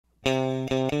Howdy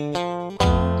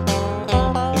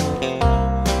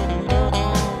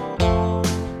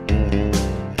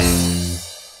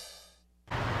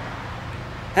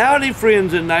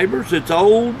friends and neighbors, it's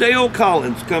old Dale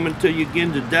Collins coming to you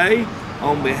again today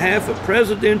on behalf of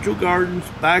Presidential Gardens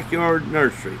Backyard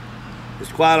Nursery.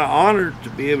 It's quite an honor to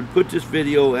be able to put this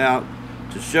video out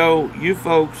to show you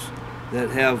folks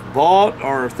that have bought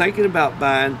or are thinking about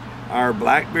buying our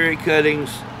blackberry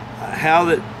cuttings, how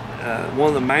that one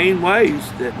of the main ways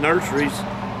that nurseries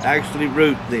actually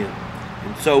root them.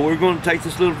 And so we're going to take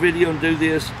this little video and do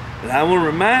this, but I want to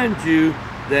remind you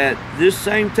that this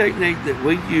same technique that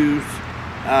we use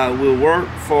will work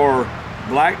for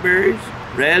blackberries,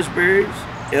 raspberries,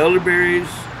 elderberries,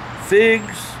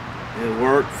 figs. It'll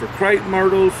work for crepe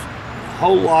myrtles, and a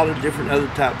whole lot of different other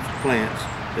types of plants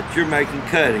that you're making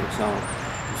cuttings on.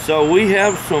 So we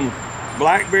have some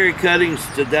blackberry cuttings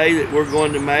today that we're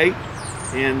going to make,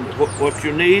 and what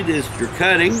you need is your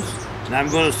cuttings, and I'm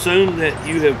going to assume that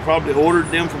you have probably ordered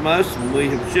them from us and we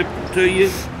have shipped them to you,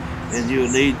 and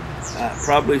you'll need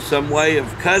probably some way of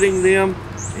cutting them,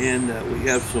 and we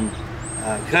have some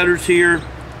cutters here,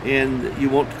 and you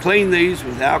want to clean these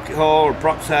with alcohol or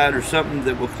peroxide or something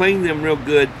that will clean them real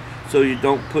good so you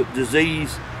don't put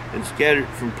disease and scatter it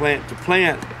from plant to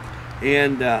plant.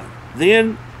 And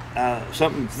then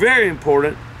something very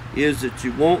important is that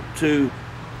you want to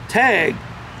tag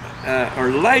or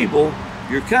label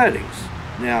your cuttings.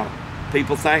 Now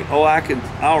people think, oh,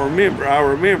 I'll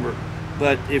remember.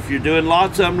 But if you're doing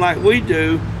lots of them like we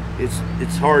do,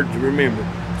 it's hard to remember.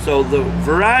 So the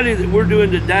variety that we're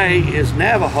doing today is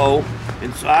Navajo,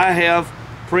 and so I have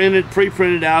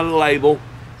pre-printed out a label,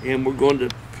 and we're going to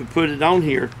put it on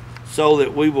here so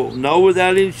that we will know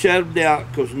without any shadow of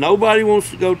doubt, because nobody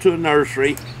wants to go to a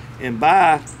nursery and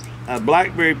buy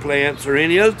blackberry plants or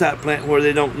any other type of plant where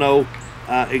they don't know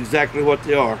exactly what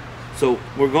they are. So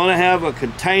we're going to have a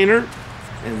container,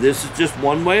 and this is just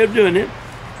one way of doing it.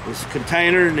 This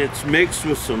container, and it's mixed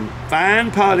with some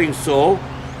fine potting soil,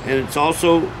 and it's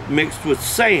also mixed with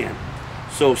sand.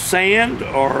 So sand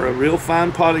or a real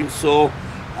fine potting soil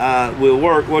will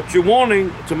work. What you're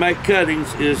wanting to make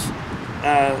cuttings is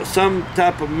some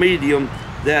type of medium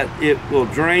that it will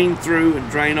drain through and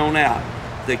drain on out.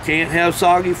 They can't have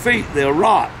soggy feet, they'll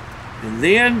rot. And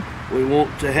then we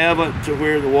want to have it to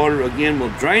where the water again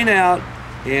will drain out,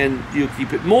 and you'll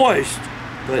keep it moist,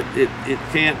 but it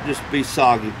can't just be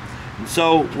soggy. And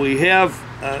so we have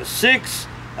 6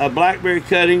 blackberry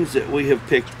cuttings that we have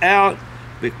picked out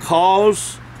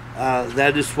because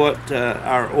that is what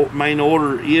our main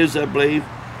order is, I believe,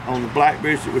 on the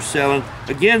blackberries that we're selling.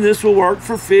 Again, this will work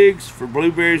for figs, for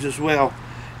blueberries as well.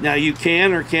 Now you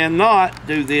can or cannot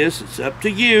do this, it's up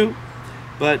to you,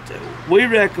 but we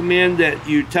recommend that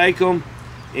you take them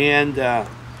and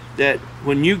that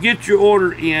when you get your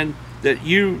order in, that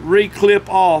you re-clip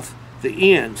off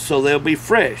the ends so they'll be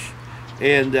fresh.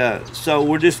 And so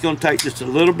we're just going to take just a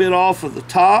little bit off of the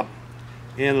top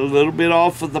and a little bit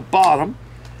off of the bottom.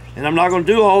 And I'm not going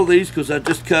to do all these because I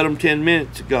just cut them 10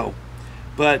 minutes ago.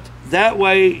 But that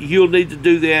way you'll need to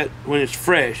do that when it's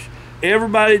fresh.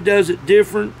 Everybody does it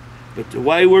different, but the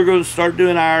way we're going to start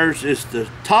doing ours is the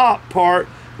top part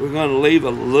we're going to leave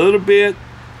a little bit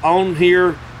on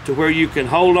here to where you can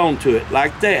hold on to it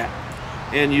like that.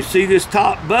 And you see this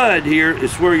top bud here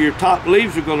is where your top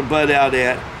leaves are going to bud out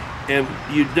at, and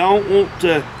you don't want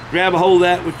to grab a hold of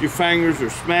that with your fingers or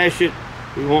smash it.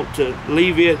 We want to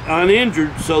leave it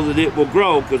uninjured so that it will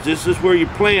grow, because this is where your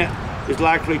plant is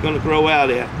likely going to grow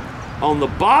out at. On the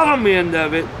bottom end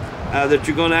of it that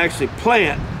you're going to actually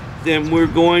plant, then we're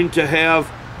going to have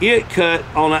it cut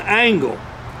on an angle,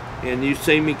 and you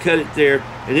see me cut it there,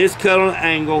 and it's cut on an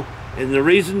angle. And the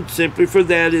reason simply for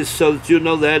that is so that you'll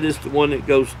know that is the one that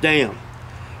goes down.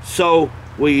 So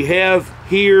we have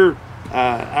here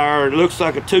our, looks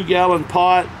like a 2-gallon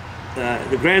pot.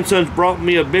 The grandson's brought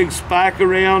me a big spike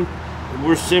around, and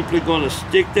we're simply going to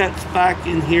stick that spike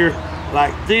in here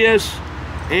like this.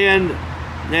 And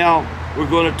now we're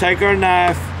going to take our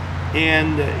knife,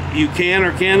 and you can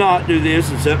or cannot do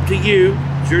this, it's up to you,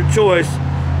 it's your choice,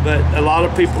 but a lot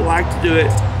of people like to do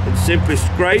it and simply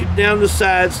scrape down the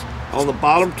sides on the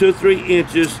bottom 2 or 3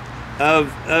 inches of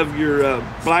your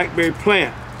blackberry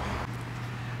plant.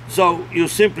 So you'll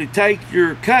simply take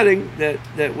your cutting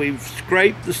that we've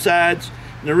scraped the sides,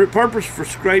 and the purpose for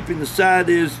scraping the side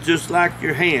is just like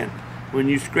your hand. When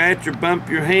you scratch or bump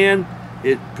your hand,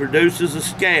 it produces a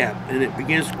scab and it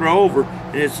begins to grow over,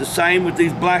 and it's the same with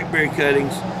these blackberry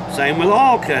cuttings, same with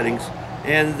all cuttings,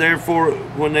 and therefore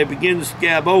when they begin to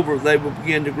scab over, they will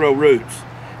begin to grow roots.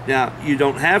 Now, you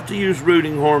don't have to use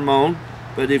rooting hormone,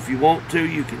 but if you want to,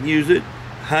 you can use it.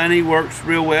 Honey works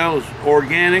real well, it's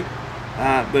organic,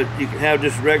 but you can have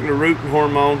just regular rooting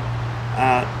hormone.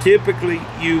 Typically,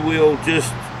 you will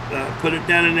just put it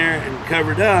down in there and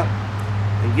cover it up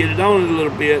and get it on it a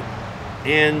little bit.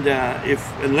 And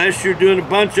unless you're doing a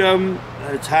bunch of them,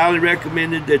 it's highly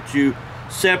recommended that you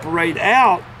separate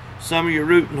out some of your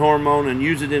rooting hormone and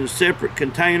use it in a separate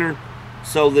container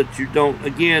so that you don't,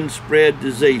 again, spread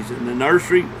disease. In the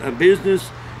nursery business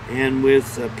and with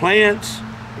plants,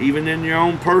 even in your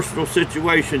own personal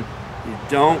situation, you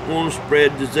don't want to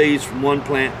spread disease from one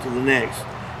plant to the next.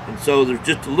 And so there's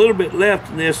just a little bit left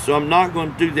in this, so I'm not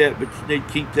going to do that, but you need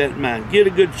to keep that in mind. Get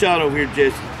a good shot over here,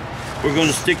 Jesse. We're going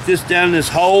to stick this down in this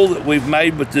hole that we've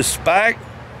made with this spike.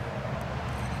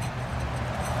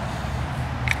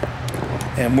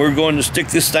 And we're going to stick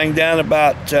this thing down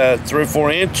about 3 or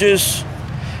 4 inches.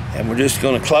 And we're just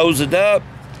going to close it up.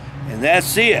 And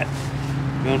that's it.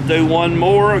 We're going to do one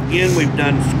more. Again, we've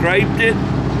done scraped it.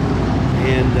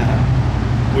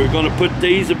 And we're going to put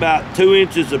these about 2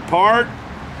 inches apart.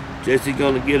 Jesse's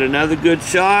going to get another good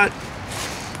shot.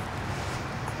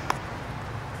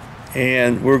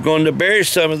 And we're going to bury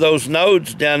some of those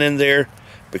nodes down in there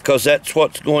because that's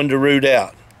what's going to root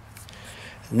out.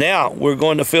 Now we're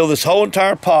going to fill this whole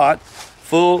entire pot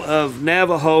full of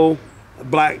Navajo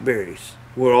blackberries.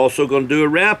 We're also going to do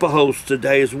Arapahoes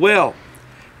today as well.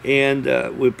 And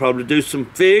we'll probably do some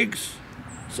figs,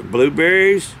 some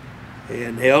blueberries,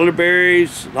 and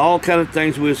elderberries, and all kind of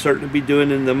things we'll certainly be doing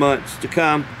in the months to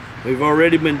come. We've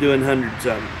already been doing hundreds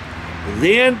of them. And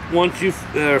then once you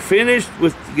are finished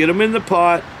with, get them in the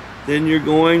pot, then you're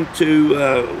going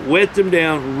to wet them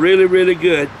down really, really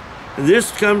good. And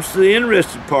this comes to the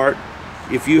interesting part.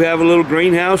 If you have a little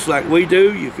greenhouse like we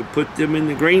do, you can put them in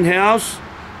the greenhouse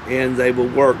and they will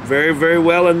work very, very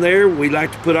well in there. We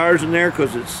like to put ours in there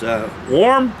because it's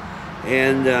warm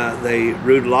and they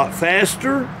root a lot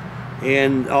faster.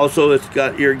 And also it's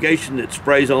got irrigation that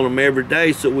sprays on them every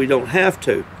day, so we don't have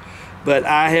to. But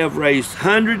I have raised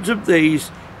hundreds of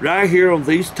these right here on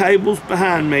these tables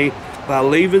behind me by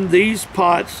leaving these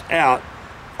pots out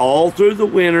all through the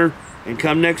winter, and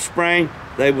come next spring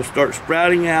they will start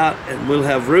sprouting out and we'll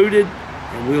have rooted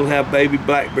and we'll have baby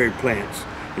blackberry plants.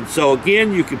 And so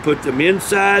again, you can put them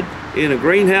inside in a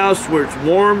greenhouse where it's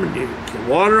warm and you can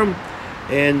water them,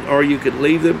 and or you could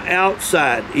leave them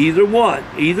outside. Either one,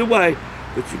 either way,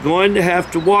 but you're going to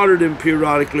have to water them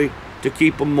periodically to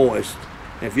keep them moist.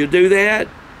 And if you do that,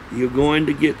 you're going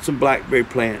to get some blackberry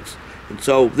plants. And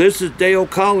so this is Dale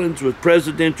Collins with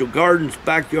Presidential Gardens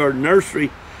Backyard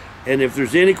Nursery. And if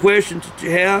there's any questions that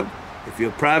you have, if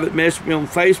you'll private message me on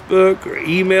Facebook or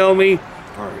email me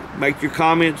or make your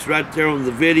comments right there on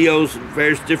the videos and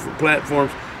various different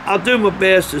platforms, I'll do my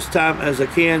best this time as I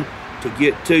can to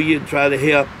get to you and try to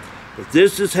help. But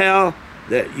this is how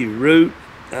that you root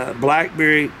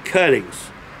blackberry cuttings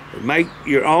and make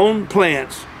your own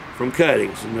plants from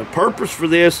cuttings. And the purpose for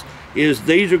this is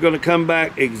these are going to come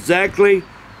back exactly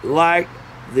like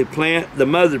the plant, the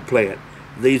mother plant.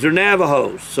 These are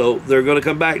Navajos, so they're going to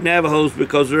come back Navajos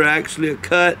because they're actually a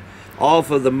cut off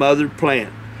of the mother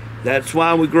plant. That's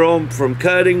why we grow them from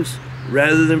cuttings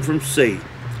rather than from seed.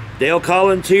 Dale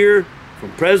Collins here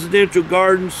from Presidential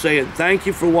Gardens saying thank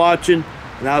you for watching,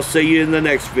 and I'll see you in the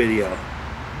next video.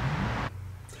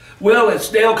 Well, it's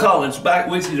Dale Collins back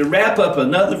with you to wrap up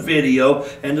another video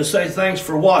and to say thanks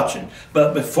for watching.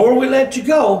 But before we let you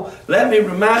go, let me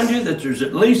remind you that there's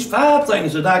at least 5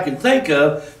 things that I can think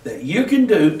of that you can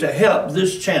do to help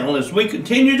this channel as we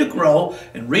continue to grow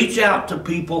and reach out to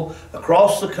people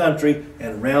across the country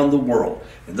and around the world.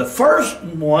 And the first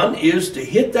one is to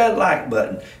hit that like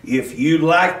button. If you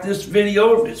like this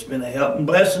video, if it's been a help and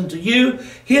blessing to you,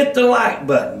 hit the like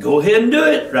button. Go ahead and do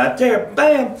it right there.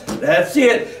 Bam! That's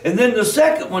it. And then the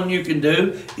second one you can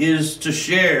do is to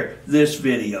share this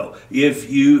video. If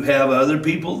you have other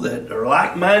people that are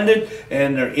like-minded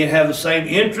and have the same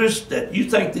interest that you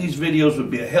think these videos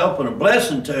would be a help and a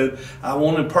blessing to, I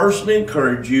want to personally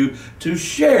encourage you to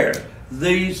share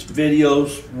these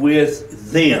videos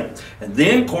with them. And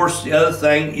then, of course, the other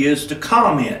thing is to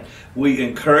comment. We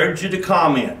encourage you to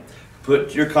comment.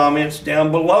 Put your comments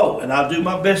down below, and I'll do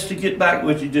my best to get back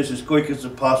with you just as quick as I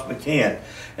possibly can.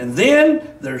 And then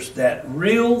there's that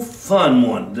real fun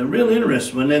one, the real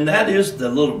interesting one, and that is the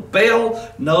little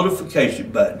bell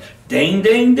notification button. Ding,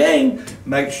 ding, ding.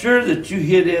 Make sure that you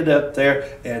hit it up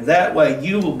there, and that way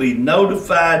you will be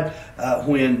notified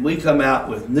when we come out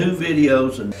with new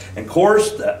videos. And of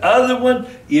course, the other one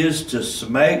is to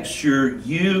make sure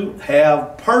you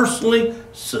have personally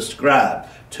subscribed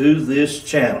to this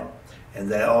channel. And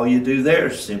that all you do there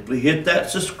is simply hit that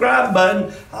subscribe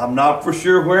button. I'm not for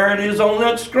sure where it is on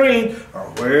that screen or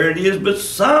where it is, but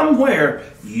somewhere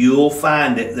you'll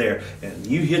find it there. And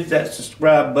you hit that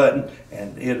subscribe button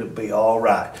and it'll be all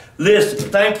right. Listen,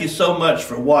 thank you so much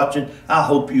for watching. I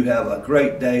hope you have a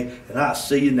great day, and I'll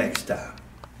see you next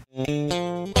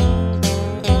time.